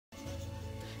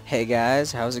Hey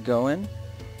guys, how's it going?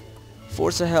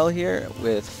 Force of Hell here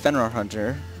with Fenrir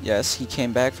Hunter. Yes, he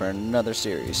came back for another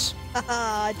series.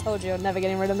 Haha, I told you you're never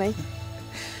getting rid of me.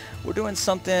 We're doing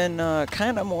something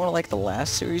kind of more like the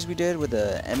last series we did with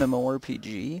the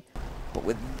MMORPG, but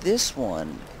with this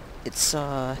one, it's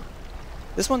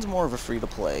this one's more of a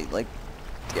free-to-play. Like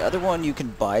the other one, you can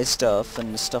buy stuff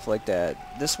and stuff like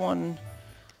that. This one's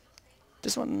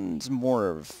more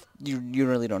of you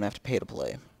really don't have to pay to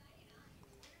play.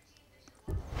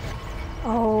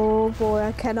 Oh boy,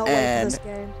 I cannot wait for And this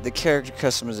game. the character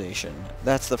customization.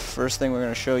 That's the first thing we're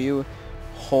going to show you.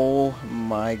 Oh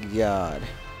my god.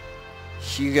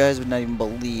 You guys would not even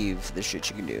believe the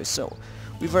shit you can do. So,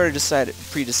 we've already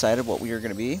pre-decided what we are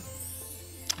going to be.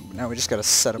 Now we just got to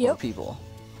set up our people.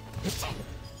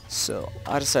 So,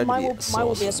 I decided to be a Mine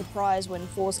will be a surprise when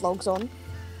Force logs on.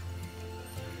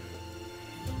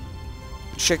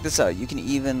 Check this out. You can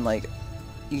even, like,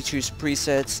 you can choose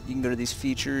presets, you can go to these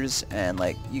features, and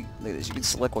like, look at this, you can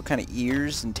select what kind of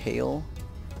ears and tail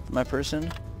for my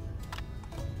person.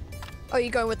 Oh,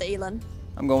 you're going with the Elin?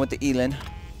 I'm going with the Elin.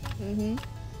 Mm-hmm.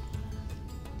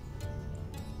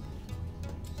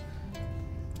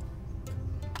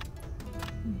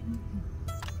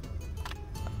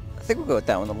 I think we'll go with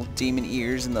that one, the little demon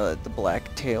ears and the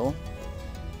black tail.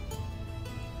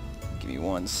 Give me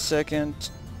 1 second.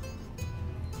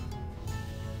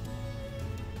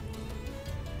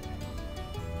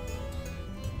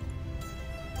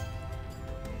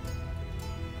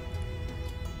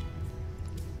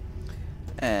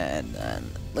 And then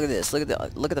look at this. Look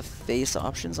at the face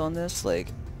options on this. Like,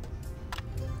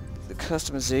 the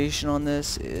customization on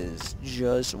this is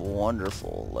just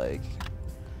wonderful. Like,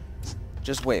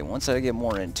 just wait. Once I get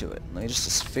more into it, let me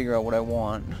just figure out what I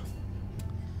want.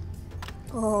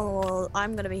 Oh,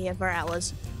 I'm gonna be here for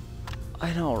hours.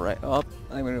 I know, right? Oh,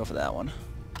 I'm gonna go for that one.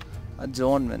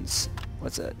 Adornments.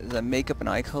 What's that? Is that makeup and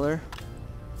eye color?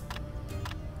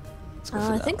 Let's go for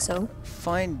I that think one. so.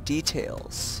 Find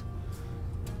details.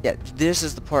 Yeah, this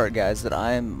is the part, guys, that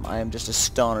I am just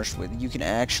astonished with. You can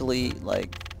actually,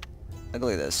 like,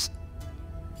 look at this.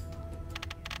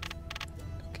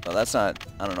 Oh, that's not,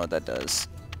 I don't know what that does.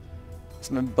 It's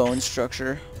my bone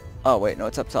structure. Oh, wait, no,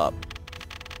 it's up top.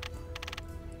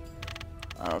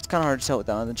 I don't know, it's kind of hard to tell with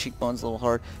that one. The cheekbone's a little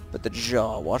hard, but the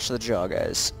jaw, watch the jaw,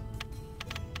 guys.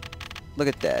 Look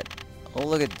at that. Oh,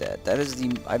 look at that. That is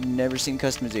the, I've never seen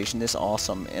customization this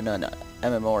awesome in an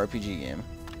MMORPG game.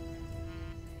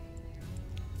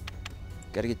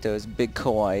 Gotta get those big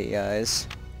kawaii eyes.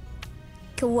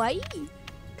 Kawaii.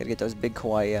 Gotta get those big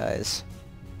kawaii eyes.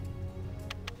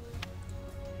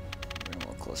 Bring them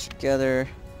a little closer together.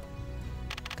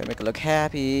 Gotta make it look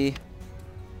happy.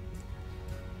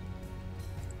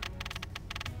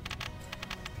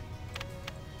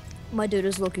 My dude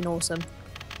is looking awesome.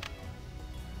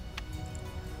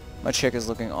 My chick is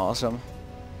looking awesome.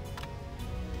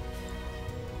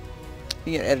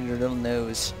 You can edit her little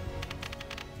nose.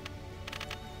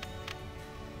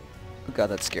 Oh god,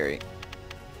 that's scary.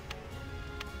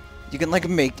 You can like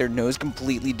make their nose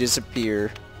completely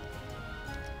disappear.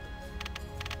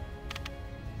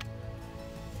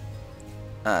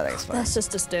 Ah, that's fine. That's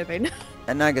just disturbing.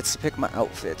 And now I get to pick my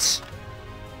outfits.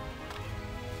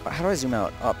 How do I zoom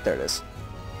out? Oh, there it is.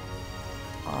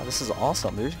 Oh, this is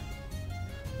awesome, dude.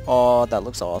 Oh, that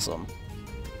looks awesome.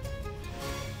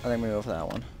 I think I'm gonna go for that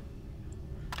one.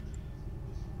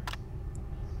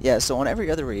 Yeah, so on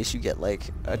every other race you get like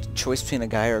a choice between a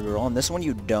guy or a girl, and this one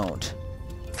you don't.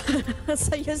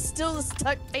 So you're still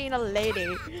stuck being a lady.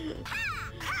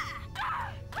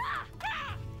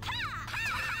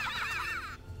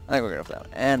 I think we're gonna go for that one.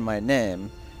 And my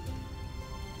name,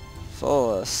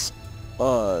 Force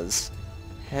Buzz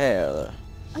Hell.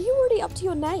 Are you already up to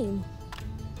your name?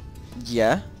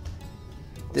 Yeah.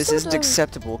 This So isn't dumb.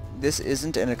 acceptable. This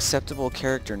isn't an acceptable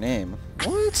character name.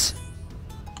 What?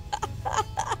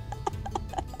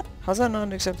 How's that not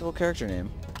an acceptable character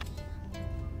name?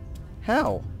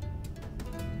 How?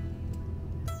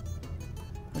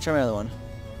 Let me try my other one.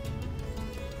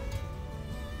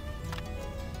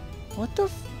 What the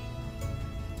f...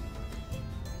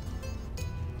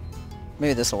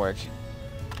 Maybe this'll work.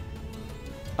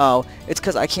 Oh, it's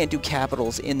because I can't do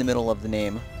capitals in the middle of the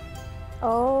name.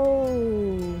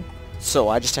 Oh. So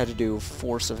I just had to do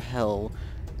Force of Hell,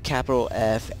 capital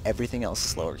F, everything else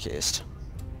is lowercase.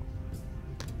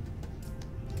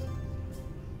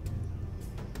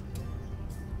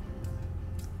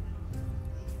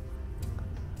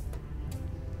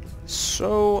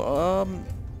 So,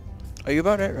 are you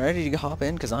about ready to hop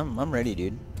in? Cause I'm ready,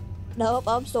 dude. Nope,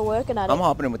 I'm still working at I'm it.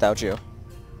 hopping in without you.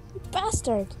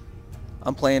 Bastard.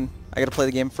 I'm playing. I gotta play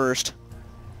the game first.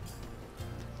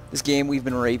 This game we've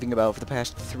been raving about for the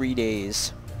past 3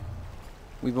 days.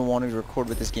 We've been wanting to record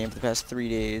with this game for the past 3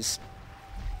 days.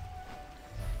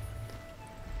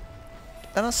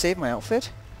 Did I not save my outfit?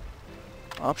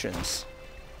 Options.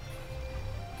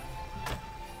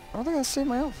 I don't think I saved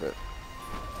my outfit.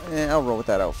 I'll roll with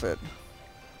that outfit.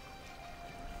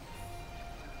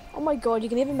 Oh my god, you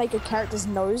can even make your character's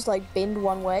nose like bend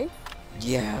one way.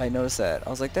 Yeah, I noticed that. I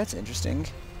was like, that's interesting.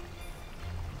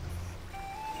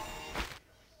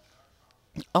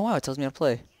 Oh wow, it tells me how to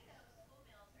play.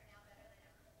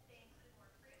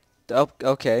 Oh,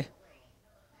 okay.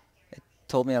 It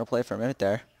told me how to play for a minute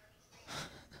there.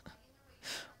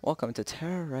 Welcome to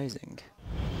Tera Rising.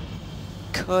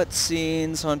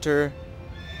 Cutscenes, Hunter.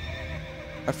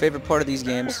 Our favorite part of these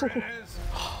games.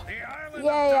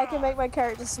 Yay, I can make my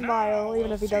character smile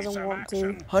even if he doesn't want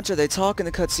to. Hunter, they talk in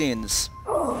the cutscenes.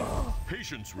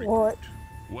 Patience What?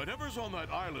 Whatever's on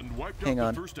that island wiped Hang out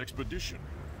on. the first expedition.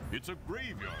 It's a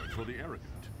graveyard for the arrogant.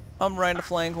 I'm riding a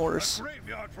flying horse. A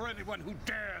graveyard for anyone who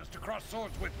dares to cross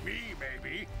swords with me,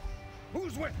 maybe.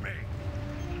 Who's with me?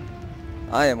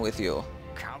 I am with you.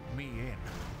 Count me in.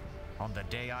 On the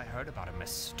day I heard about a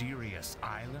mysterious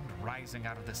island rising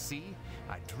out of the sea,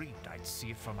 I dreamed I'd see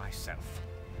it for myself.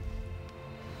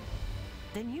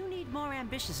 Then you need more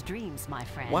ambitious dreams, my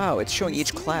friend. Wow, it's showing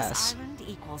each Mysterious class. Island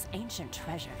equals ancient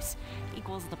treasures.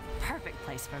 Equals the perfect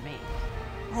place for me.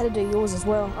 I had to do yours as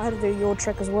well. I had to do your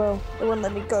trick as well. They wouldn't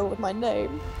let me go with my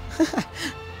name.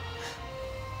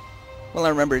 Well, I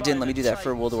remember it didn't let me do that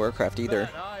for World of Warcraft either.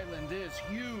 That island is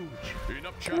huge.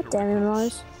 Enough God chatter. damn it,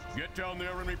 Rise. Get down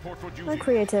there and report for duty. No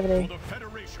creativity. For the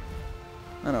Federation.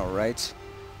 I know, right?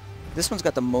 This one's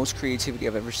got the most creativity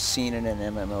I've ever seen in an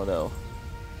MMO, though.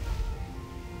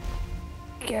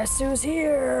 Guess who's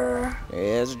here?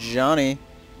 It's Johnny.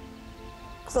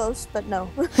 Close, but no.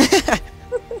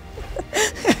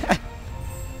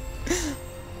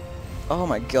 Oh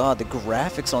my god, the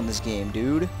graphics on this game,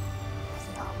 dude.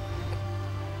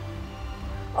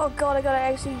 Oh god, I gotta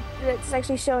actually, it's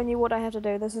actually showing you what I have to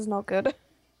do. This is not good.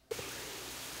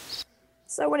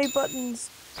 So many buttons.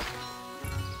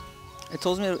 It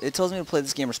tells me to play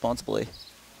this game responsibly.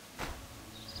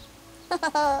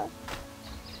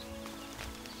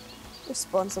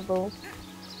 Responsible.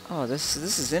 Oh, this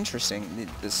is interesting.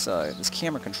 This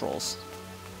camera controls.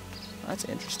 That's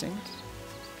interesting.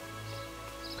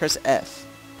 Press F.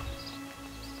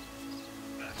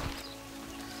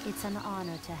 It's an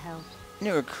honor to help.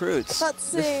 New recruits. The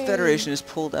Cutscene. Federation is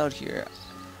pulled out here.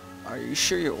 Are you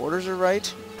sure your orders are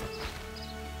right?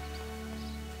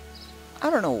 I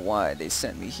don't know why they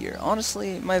sent me here.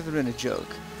 Honestly, it might have been a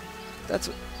joke.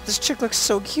 This chick looks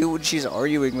so cute when she's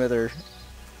arguing with her.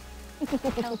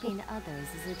 Helping others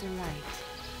is a delight.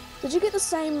 Did you get the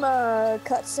same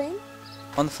cutscene?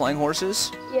 On the flying horses?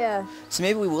 Yeah. So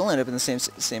maybe we will end up in the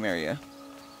same area.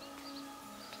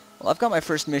 Well, I've got my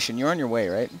first mission. You're on your way,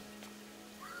 right?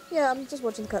 Yeah, I'm just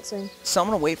watching the cutscene. So I'm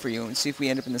gonna wait for you and see if we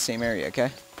end up in the same area,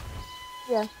 okay?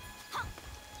 Yeah.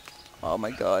 Oh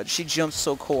my god, she jumps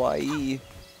so kawaii.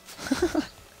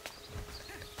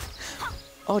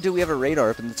 Oh, dude, we have a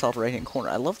radar up in the top right-hand corner.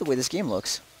 I love the way this game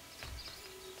looks.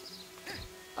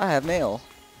 I have mail.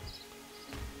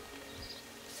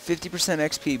 50%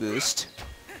 XP boost.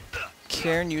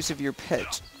 Care and use of your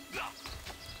pet.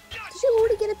 Did you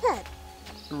already get a pet?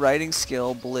 Riding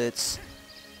skill, blitz.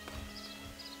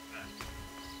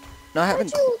 No,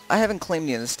 How'd you- I haven't claimed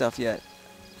any of this stuff yet.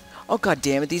 Oh god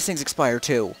damn it, these things expire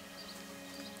too.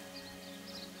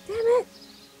 Damn it.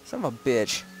 Son of a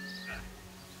bitch.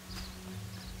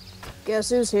 Guess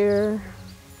who's here?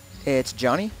 It's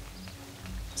Johnny?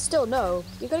 Still no.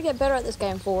 You gotta get better at this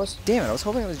game, Force. Damn it, I was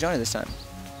hoping it was Johnny this time.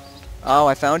 Oh,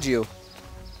 I found you.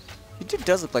 Your dude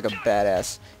does look like a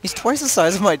badass. He's twice the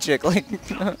size of my chick, like...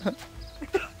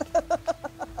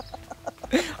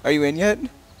 Are you in yet?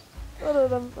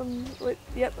 Hold on, wait,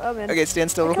 yep, I'm in. Okay,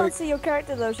 stand still I real can't quick. see your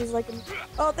character though, she's like...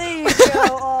 Oh, there you go!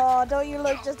 Oh, don't you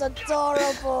look just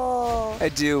adorable! I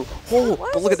do. Whoa, Why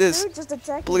but is look at this this. dude just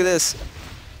attacking But look at me? this.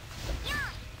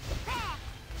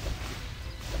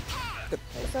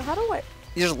 So how do I...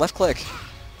 You just left click.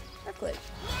 Left click.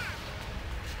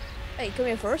 Hey, come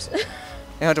here first.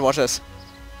 Hey, Hunter, watch this.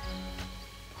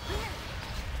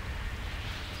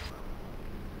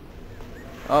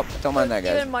 Oh, don't mind that,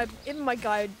 guy. Even my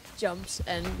guy jumps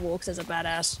and walks as a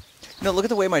badass. No, look at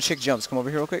the way my chick jumps. Come over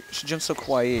here real quick. She jumps so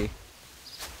kawaii.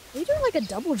 Are you doing like a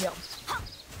double jump?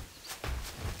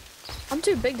 I'm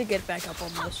too big to get back up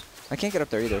on this. I can't get up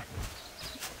there either.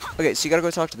 Okay, so you gotta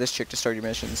go talk to this chick to start your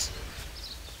missions.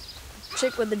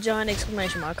 Chick with the giant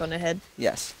exclamation mark on her head.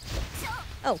 Yes.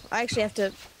 Oh, I actually have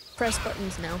to press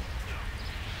buttons now.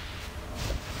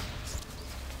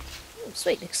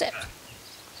 sweet, accept.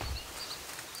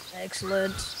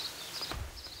 Excellent.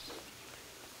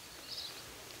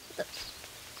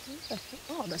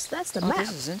 Oh, that's the Oh, map.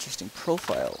 this is interesting.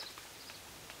 Profile.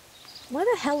 Why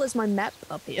the hell is my map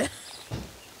up here?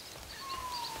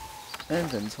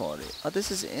 Inventory. Oh,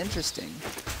 this is interesting.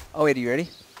 Oh, wait, are you ready?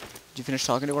 Did you finish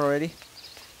talking to her already?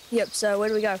 Yep, so where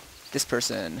do we go? This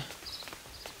person.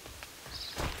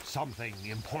 Something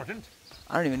important?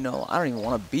 I don't even know. I don't even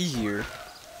want to be here.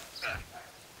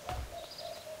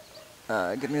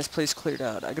 Getting this place cleared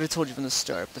out. I could have told you from the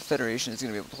start. The Federation is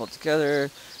going to be able to hold together.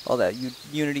 All that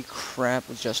Unity crap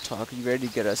was just talk. Are you ready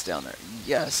to get us down there?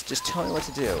 Yes, just tell me what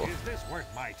to do. Is this worth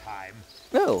my time?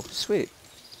 Oh, sweet.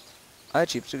 I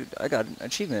got an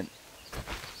achievement.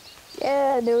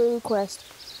 Yeah, new quest.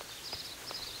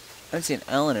 I haven't seen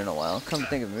Alan in a while. Come to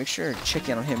think of it, make sure to check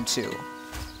in on him too.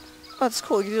 Oh, that's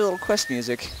cool. You do a little quest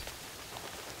music.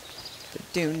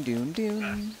 Doon doon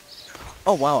doon.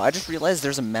 Oh wow, I just realized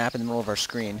there's a map in the middle of our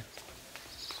screen.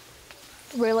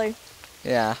 Really?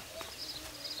 Yeah.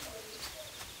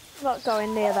 I'm not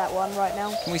going near that one right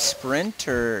now. Can we sprint,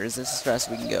 or is this as fast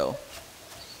as we can go?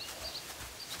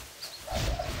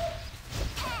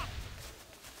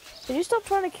 Did you stop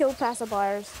trying to kill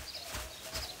passerbyers?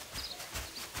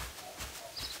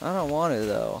 I don't want to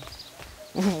though.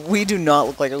 We do not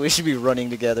look like we should be running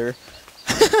together.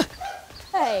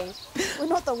 Hey, we're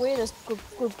not the weirdest group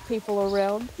of people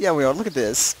around. Yeah, we are. Look at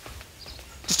this.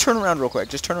 Just turn around real quick.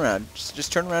 Just turn around.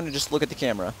 Just turn around and just look at the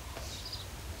camera.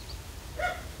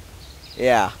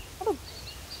 Yeah.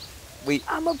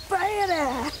 I'm a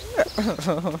badass!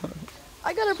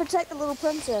 I gotta protect the little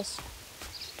princess.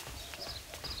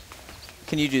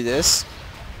 Can you do this?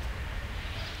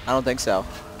 I don't think so.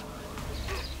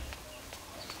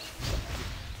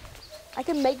 I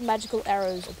can make magical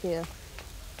arrows appear.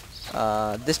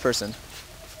 This person.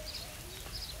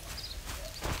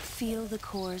 Feel the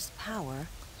core's power.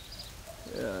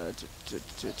 I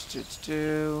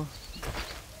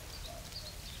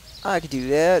could do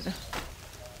that.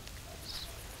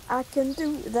 I can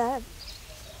do that.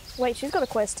 Wait, she's got a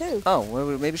quest too. Oh, well,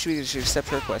 maybe we should accept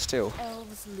her quest too.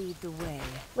 Elves lead the way.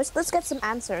 Let's get some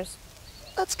answers.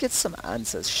 Let's get some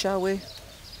answers, shall we?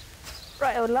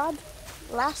 Right, old lad.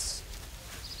 Lass.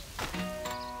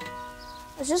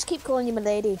 Let's just keep calling you my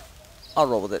lady. I'll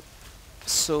roll with it.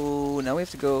 So now we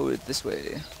have to go this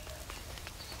way.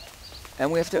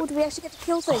 And we have Oh, to do we actually get to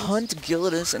kill things? hunt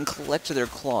Gillidas and collect their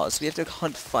claws. We have to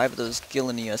hunt 5 of those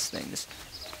Gillinius things.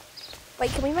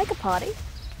 Wait, can we make a party?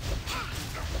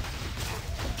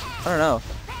 I don't know.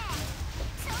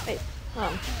 Wait,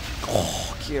 oh.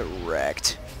 Oh, get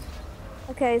wrecked.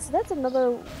 Okay, so that's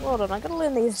another... Hold on, I gotta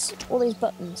learn all these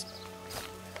buttons.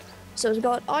 So we've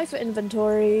got I for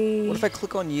inventory. What if I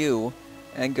click on you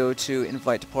and go to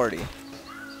invite to party?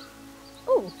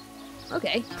 Oh,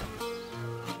 okay.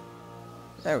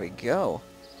 There we go.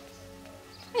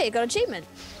 Hey, you got achievement.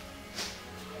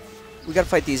 We gotta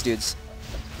fight these dudes.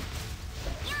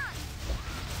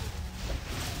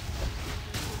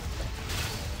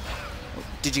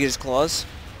 Did you get his claws?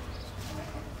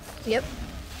 Yep.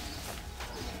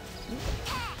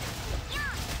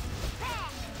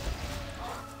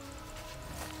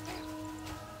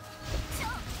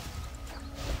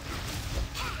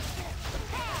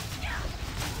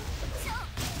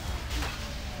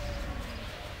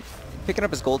 Picking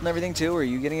up his gold and everything too, or are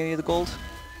you getting any of the gold?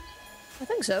 I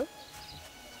think so.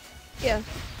 Yeah.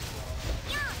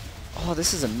 Oh,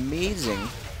 this is amazing.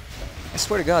 I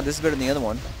swear to God, this is better than the other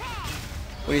one.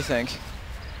 What do you think?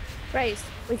 Great.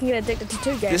 We can get addicted to 2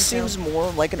 games. This now. seems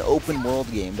more like an open world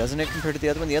game, doesn't it, compared to the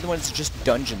other one? The other one's just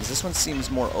dungeons. This one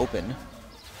seems more open.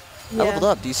 Yeah. I leveled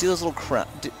up. Do you see those little crown?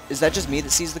 Is that just me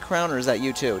that sees the crown, or is that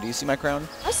you too? Do you see my crown?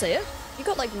 I see it. You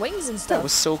got like wings and stuff. That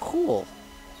was so cool.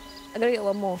 I gotta get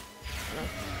one more.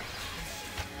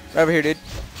 Right over here, dude.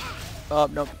 Oh,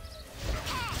 nope.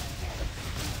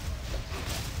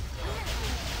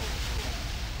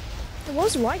 What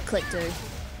does right click do?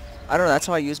 I don't know. That's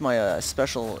how I use my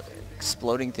special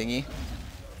exploding thingy.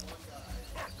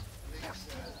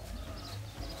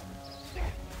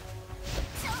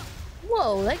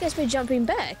 Whoa, that gets me jumping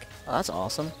back. Oh, that's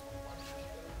awesome.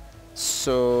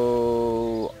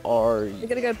 So, are We're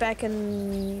gonna go back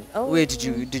and... Oh. wait?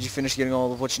 Did you finish getting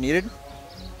all of what you needed?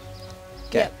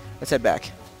 Okay, Yep. let's head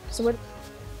back. So what...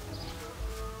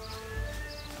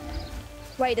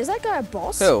 Wait, is that guy a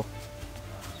boss? Who?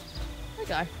 That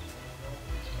guy.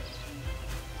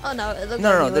 Oh no, it looked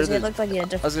No, like no, it looked like he had a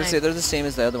different I was gonna name. say they're the same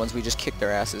as the other ones. We just kicked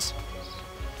their asses.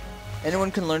 Anyone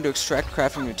can learn to extract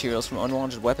crafting materials from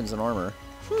unwanted weapons and armor.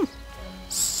 Where are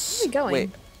we going? Wait,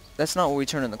 that's not what we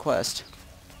turn in the quest.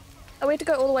 Oh, we have to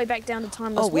go all the way back down to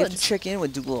Timeless Oh, we have Woods. to check in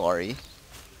with Dugalari.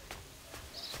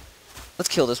 Let's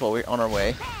kill this while we're on our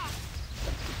way.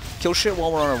 Kill shit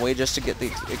while we're on our way just to get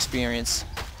the experience.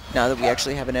 Now that we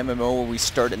actually have an MMO where we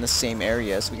start in the same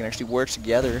area, so we can actually work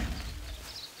together.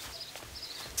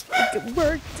 We can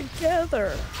work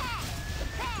together.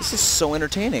 This is so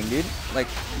entertaining, dude. Like,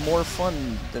 more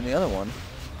fun than the other one.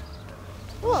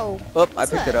 Whoa. Oh, I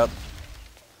what's picked that? it up.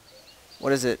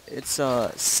 What is it? It's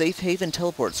Safe Haven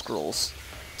Teleport Scrolls.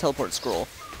 Teleport Scroll.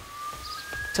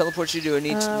 Teleports you to a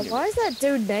neat... Why is that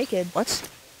dude naked? What?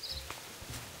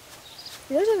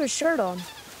 He doesn't have a shirt on.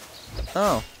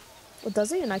 Oh. Well,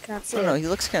 does he? And I can't I see don't know, it. he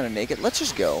looks kind of naked. Let's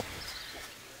just go.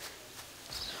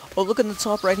 Oh, look in the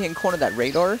top right-hand corner of that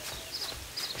radar.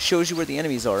 Shows you where the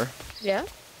enemies are. Yeah?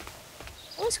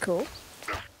 Oh, that's cool.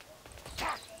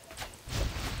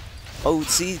 Oh,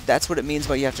 see, that's what it means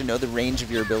by you have to know the range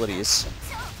of your abilities.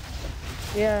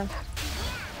 Yeah.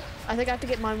 I think I have to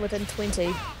get mine within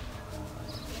 20.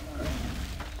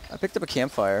 I picked up a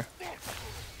campfire.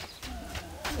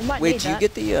 We might Wait, need do you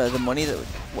that. get the money that...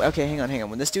 Okay, hang on.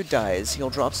 When this dude dies,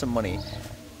 he'll drop some money.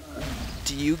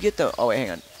 Do you get the... Oh, wait, hang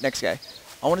on. Next guy.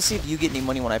 I want to see if you get any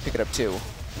money when I pick it up, too. You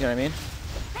know what I mean?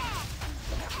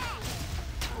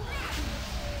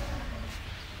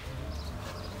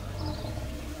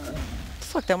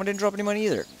 Fuck, that one didn't drop any money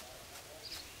either.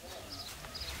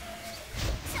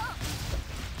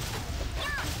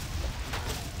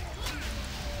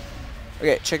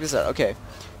 Okay, check this out. Okay,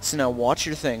 so now watch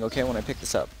your thing, okay, when I pick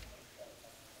this up.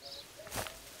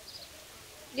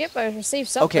 Yep, I received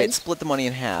something. Okay, it split the money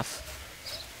in half.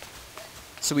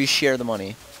 So we share the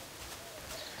money.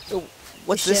 Oh,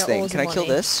 what's this share thing? all Can the I kill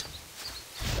money. this?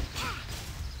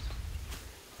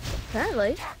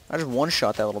 Apparently. I just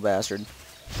one-shot that little bastard.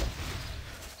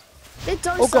 They're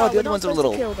docile. Oh god, the we're other not ones are supposed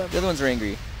little. to kill them. The other ones are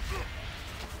angry.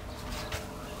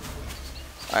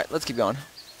 Alright, let's keep going.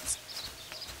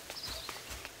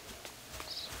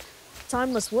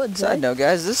 Timeless Woods, Side eh? note,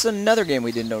 guys, this is another game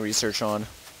we did no research on.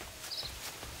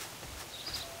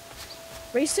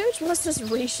 Research? What's this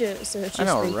research? I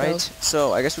know, speak right? of?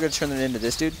 So, I guess we gotta turn it into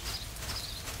this dude.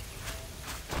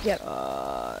 Yep.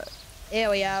 Here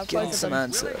we are, Give me both of some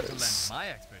them. Willing to lend answers. my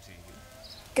expertise.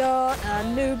 Got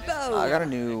a new bow. I got a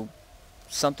new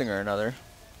something or another.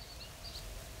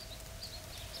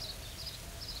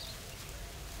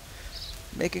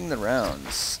 Making the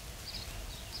rounds.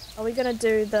 Are we gonna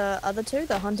do the other two?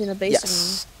 The hunting the beast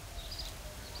Yes.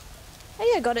 and...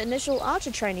 Hey, I got initial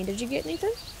archer training. Did you get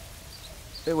anything?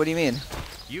 Wait, what do you mean?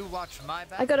 You watch my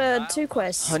back. I got and I'll two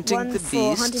quests. Hunting One the for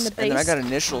beast, hunting the beast. and then I got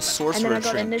initial sorcerer and then I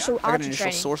got training. initial I got archer initial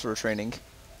training. sorcerer training.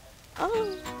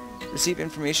 Oh. Receive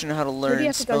information on how to do you learn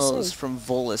have to go spells see? from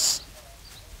Volus.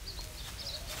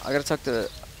 I gotta talk to.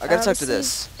 I gotta talk to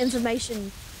this.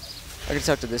 Information. I gotta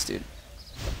talk to this dude.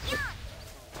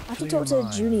 I have to talk to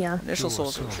Junior. Initial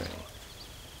sorcerer training.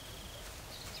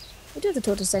 We do have to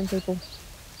talk to the same people.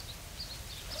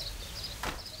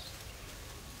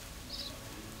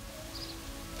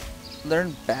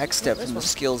 Learn backstep this from the one.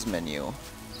 skills menu.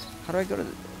 How do I go to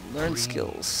learn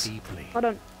skills? Deeply. Hold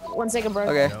on. 1 second, bro.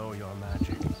 Okay. Know your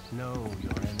magic. Know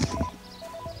your enemy.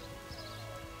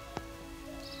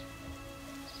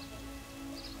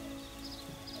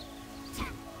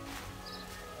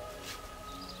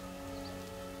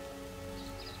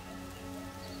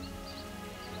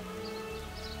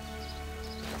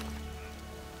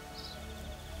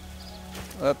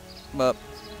 Up, up.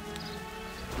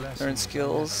 Learn Blessings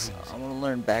skills. and enemies. I want to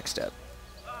learn backstep.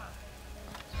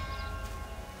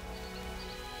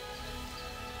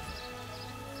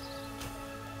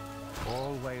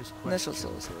 Always Initial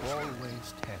question. skills.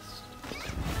 Always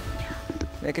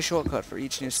test. Make a shortcut for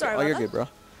each new skill. Sorry Oh, about you're that. good,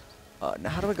 bro. Now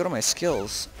how do I go to my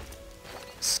skills?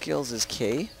 Skills is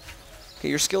K. Okay,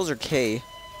 your skills are K.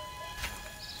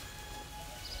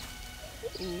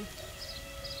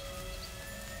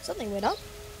 Something went up.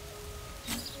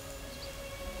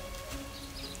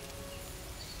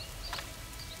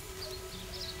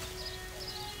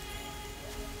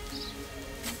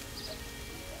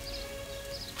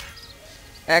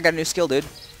 I got a new skill, dude.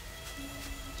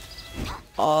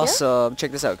 Awesome.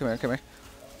 Check this out. Come here, come here.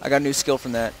 I got a new skill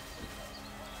from that.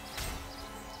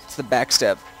 It's the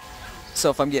backstep. So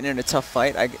if I'm getting in a tough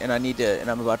fight and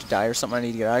I'm about to die or something, I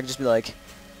need to get out, I can just be like,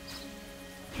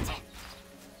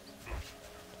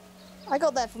 I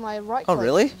got that for my right oh click.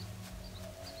 really?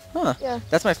 Huh. Yeah.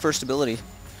 That's my first ability.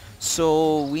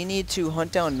 So we need to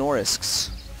hunt down Norisks.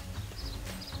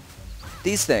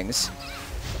 These things.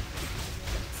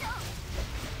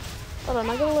 Hold on,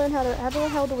 I gotta learn how the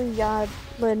hell do we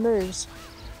learn moves?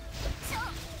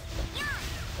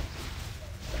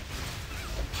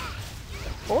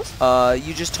 course.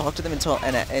 You just talk to them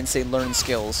and say learn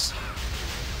skills.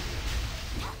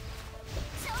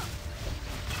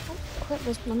 Oh, crap,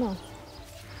 there's my mouse.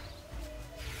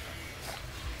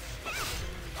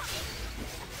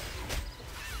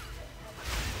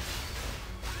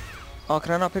 Oh,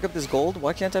 can I not pick up this gold?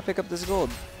 Why can't I pick up this gold?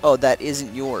 Oh, that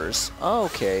isn't yours. Oh,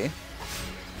 okay.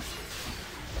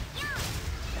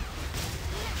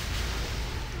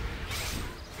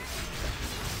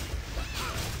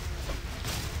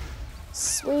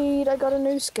 Sweet, I got a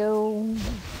new skill.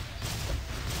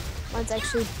 Mine's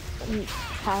actually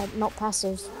not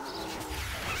passive.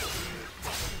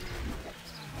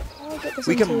 I'll get this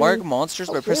We can into- mark monsters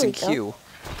Oh, by here pressing we go. Q.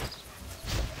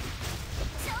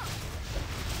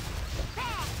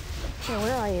 Yeah,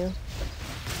 where are you?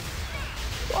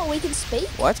 Oh, we can speak?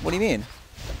 What? What do you mean?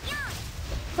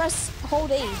 Press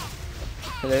hold E.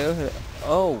 Hello? Hello?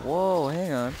 Oh, whoa,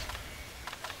 hang on.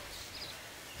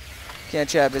 Can't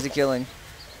chat, busy killing.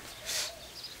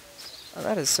 Oh,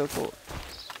 that is so cool.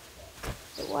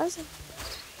 It wasn't.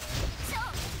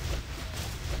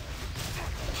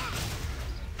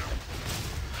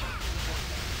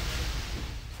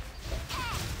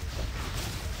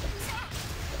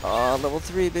 Oh, level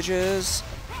 3, bitches.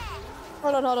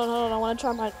 Hold on. I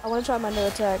wanna try my new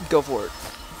attack. Go for it.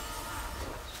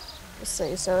 Let's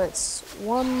see, so it's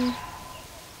 1.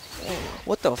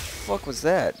 What the fuck was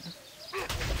that?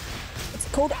 It's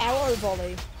called arrow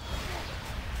volley.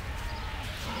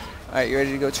 Alright, you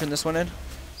ready to go turn this one in?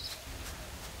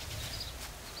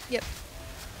 Yep.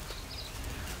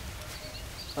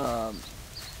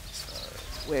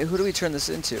 Wait, who do we turn this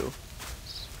into?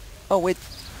 Oh, wait.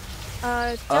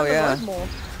 Down Oh, the yeah. road more.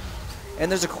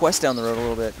 And there's a quest down the road a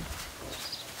little bit.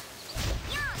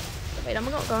 Wait, I'm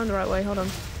not going the right way, hold on.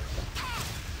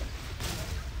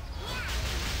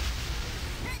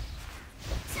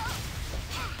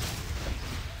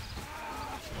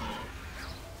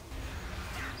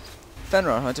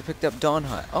 Fenrir Hunter picked up Dawn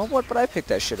High. Oh, what? But I picked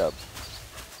that shit up.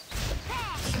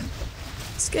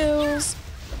 Skills.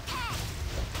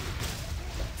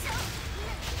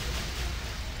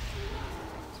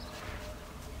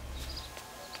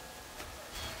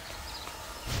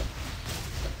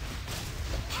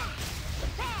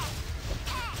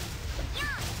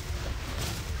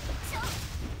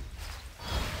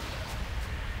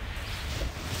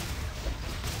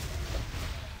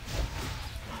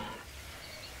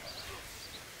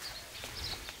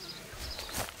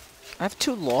 I have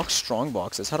 2 locked strong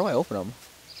boxes. How do I open them?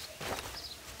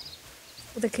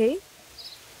 With a key?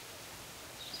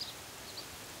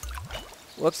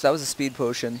 Whoops, that was a speed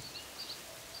potion.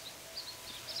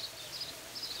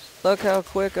 Look how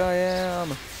quick I am.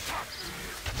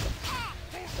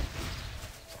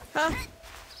 Huh?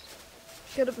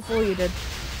 Killed it before you did.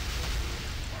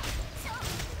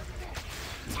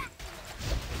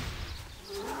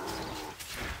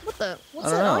 What the? What's I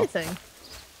don't that know. eye thing?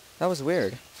 That was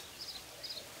weird.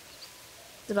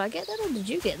 Did I get that or did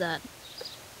you get that?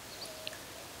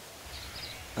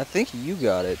 I think you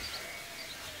got it.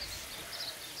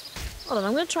 Hold on,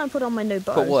 I'm gonna try and put on my new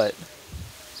bow. But what?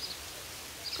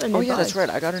 Got a new Oh yeah, bow. that's right.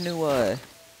 I got a new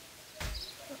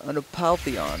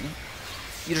Paltheon.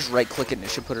 You just right click it and it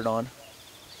should put it on.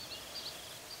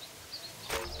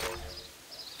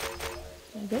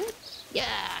 Did I get it? Yeah,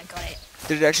 I got it.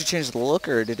 Did it actually change the look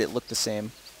or did it look the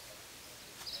same?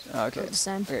 Oh, okay. Looked the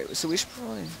same. Okay, so we should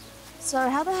probably... So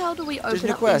how the hell do we There's a open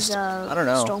new up quest. these I don't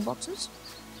know. strong boxes?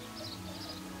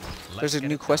 There's a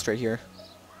new quest right here.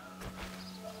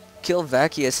 Kill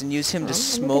Vacuous and use him to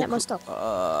I'm looking at my smoke...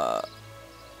 stuff.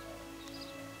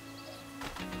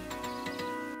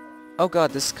 Oh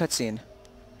god, this is cutscene.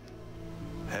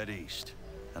 Head east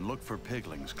and look for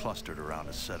piglings clustered around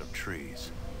a set of trees.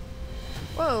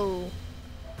 Whoa.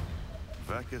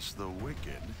 Vecus the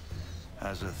Wicked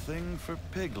has a thing for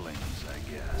piglings, I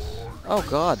guess. Oh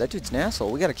god, that dude's an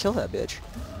asshole. We gotta kill that bitch.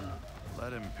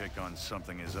 Let him pick on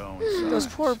something his own Those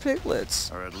size. poor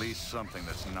piglets. Or at least something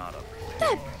that's not a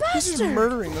That He's just bastard!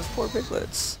 murdering those poor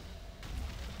piglets.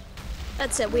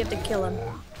 That's it, we have to kill him.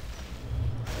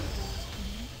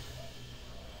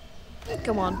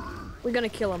 Come on. We're gonna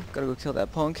kill him. Gotta go kill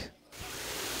that punk.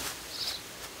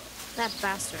 That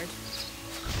bastard.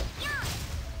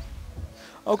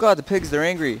 Oh god, the pigs, they're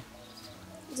angry.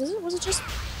 Was it just...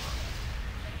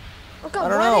 Oh god, I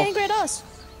don't why are know. they angry at us?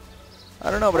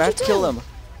 I don't know, but I have What'd to you kill do? them.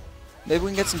 Maybe we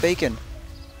can get some bacon.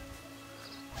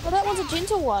 Well, that one's a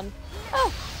gentle one.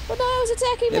 Oh, but no, it was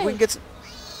attacking Maybe me. we can get some...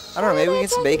 I don't know, Why are maybe we they can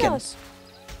get some attacking bacon. us?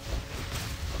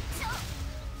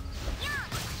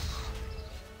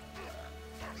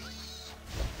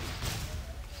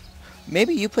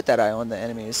 Maybe you put that eye on the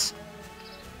enemies.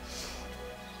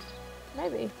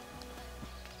 Maybe.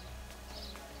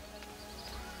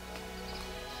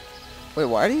 Wait,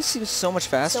 why do you seem so much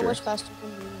faster? So much faster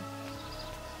than me.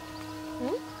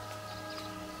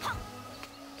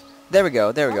 There we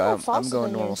go, there we I'm go. not I'm faster going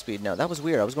than normal you. speed now. That was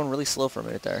weird. I was going really slow for a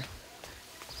minute there.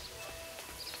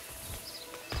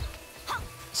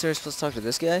 Seriously, supposed to talk to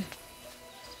this guy?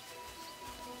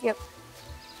 Yep.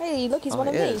 Hey, look, he's Oh, one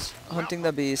of he me. is. Hunting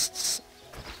the beasts.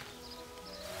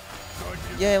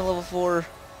 Yeah, I'm level 4.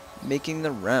 Making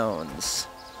the rounds.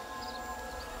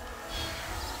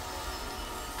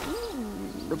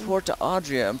 Report to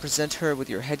Audria and present her with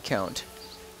your head count.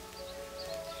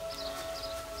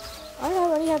 I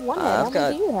already have one head. How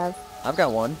many do you have? I've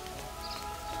got one.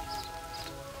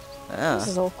 This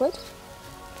is awkward.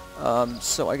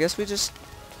 So I guess we just...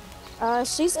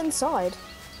 She's inside.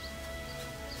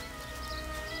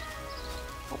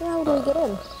 How the hell do we get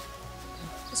in?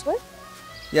 This way?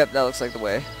 Yep, that looks like the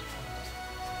way.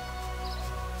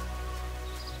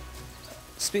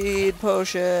 Speed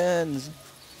potions!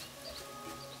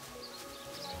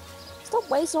 Stop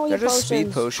wasting all They're your just potions.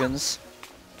 speed potions.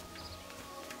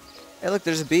 Hey look,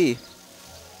 there's a bee.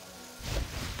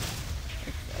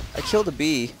 I killed a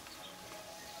bee.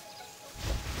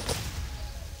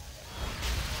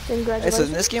 Hey, Congratulations. so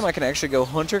in this game I can actually go,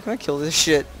 Hunter, can I kill this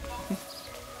shit?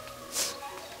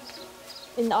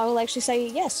 And I will actually say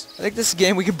yes. I think this is a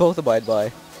game we can both abide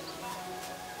by.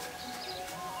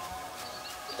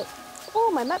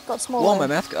 Oh, my map got smaller. Whoa, my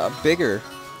map got bigger.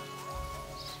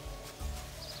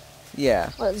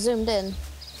 Yeah, Well, it zoomed in.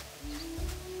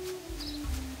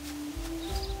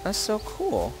 that's so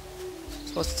cool. I'm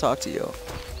supposed to talk to you.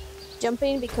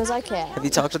 Jumping because I can. Have you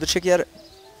talked to the chick yet?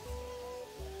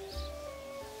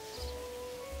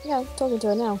 Yeah, I'm talking to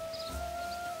her now.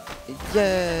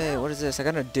 Yay! What is this? I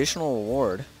got an additional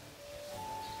award.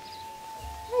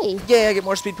 Hey, Yay! I get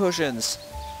more speed potions.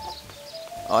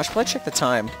 Oh, I should probably check the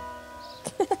time.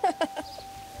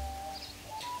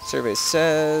 Survey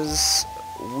says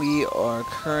we are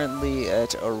currently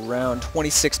at around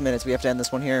 26 minutes. We have to end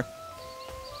this one here.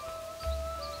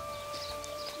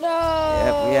 no!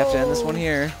 Yep, we have to end this one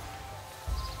here.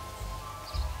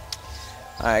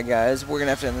 Alright guys, we're gonna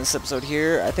have to end this episode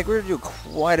here. I think we're gonna do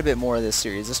quite a bit more of this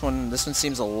series. This one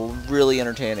seems really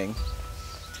entertaining.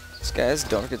 So guys,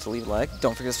 don't forget to leave a like,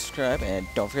 don't forget to subscribe, and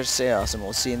don't forget to stay awesome.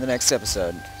 We'll see you in the next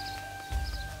episode.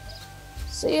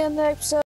 See you in the next episode.